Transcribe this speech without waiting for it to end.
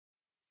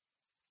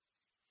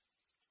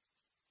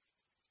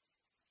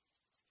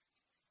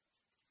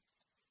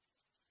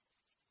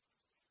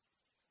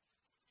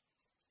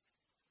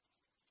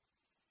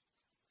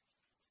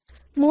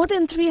More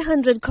than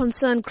 300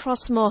 concerned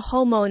Crossmoor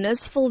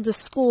homeowners filled the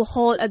school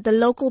hall at the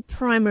local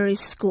primary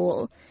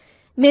school.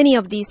 Many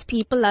of these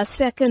people are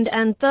second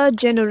and third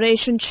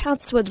generation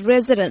Chatsworth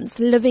residents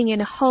living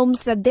in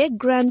homes that their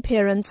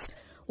grandparents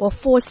were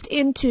forced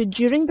into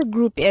during the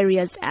Group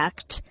Areas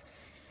Act.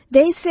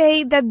 They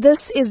say that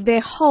this is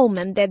their home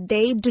and that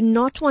they do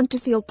not want to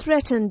feel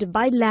threatened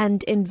by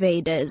land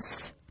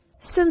invaders.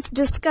 Since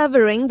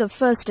discovering the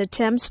first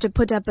attempts to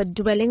put up a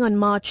dwelling on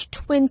March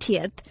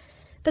 20th,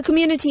 the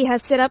community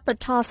has set up a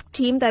task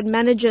team that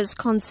manages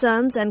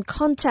concerns and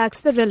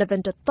contacts the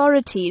relevant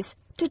authorities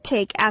to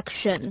take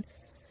action.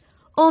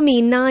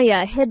 Omi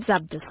Naya heads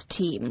up this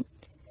team.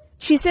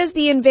 She says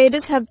the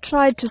invaders have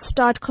tried to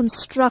start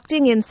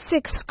constructing in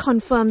 6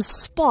 confirmed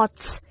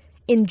spots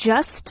in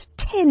just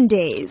 10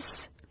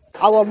 days.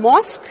 Our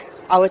mosque,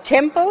 our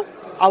temple,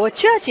 our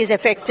church is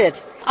affected.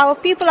 Our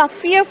people are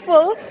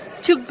fearful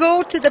to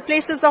go to the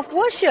places of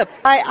worship.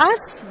 By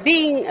us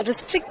being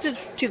restricted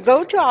to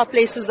go to our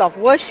places of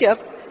worship,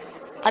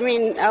 what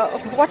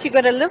are you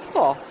going to live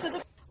for?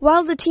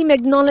 While the team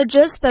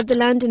acknowledges that the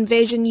Land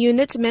Invasion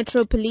Unit,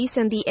 Metro Police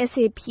and the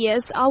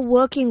SABC are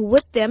working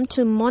with them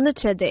to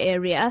monitor the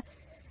area,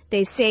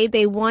 they say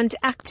they want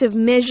active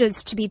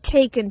measures to be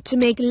taken to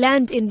make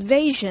land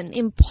invasion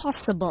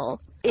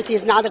impossible. It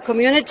is now the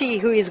community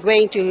who is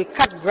going to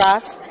cut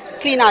grass,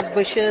 clean out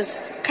bushes,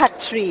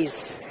 cut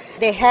trees.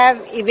 They have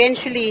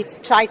eventually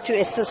tried to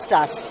assist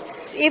us.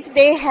 If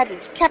they had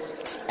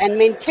kept and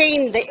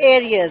maintained the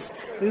areas,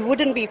 we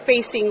wouldn't be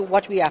facing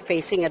what we are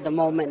facing at the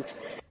moment.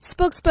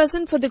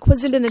 Spokesperson for the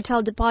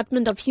KwaZulu-Natal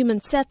Department of Human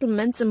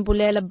Settlements,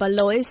 Mbulela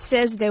Baloy,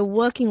 says they're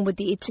working with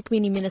the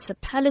eThekwini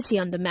municipality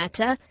on the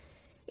matter,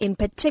 in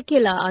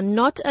particular on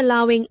not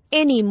allowing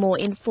any more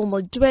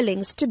informal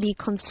dwellings to be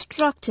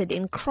constructed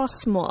in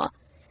Crossmoor.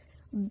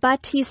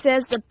 But he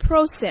says the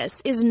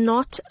process is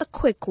not a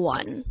quick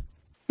one.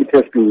 It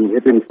has been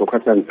happening for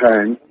quite some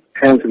time.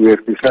 Hence, we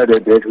have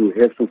decided that we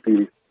have to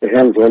be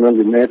hands-on on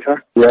the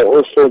matter. We are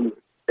also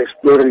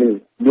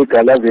exploring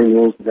legal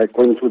avenues like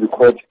going to the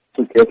court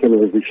to get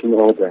an eviction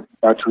order.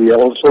 But we are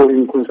also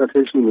in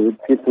consultation with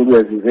people who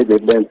have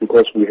invaded land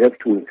because we have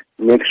to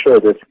make sure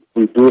that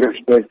we do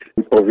respect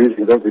the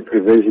provisions of the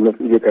Prevention of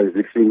Illegal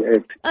Eviction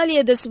Act.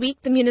 Earlier this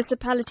week, the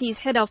municipality's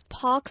head of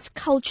Parks,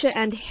 Culture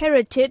and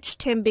Heritage,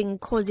 Tembing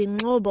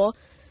Khozi-Ngobo,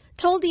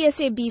 told the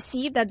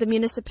SABC that the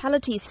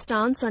municipality's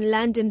stance on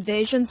land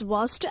invasions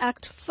was to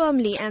act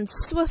firmly and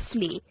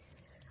swiftly.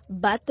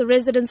 But the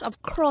residents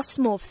of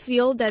Crossmoor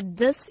feel that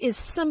this is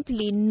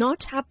simply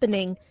not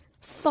happening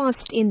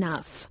fast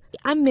enough.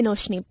 I'm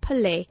Minoshni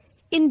Pillay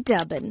in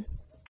Durban.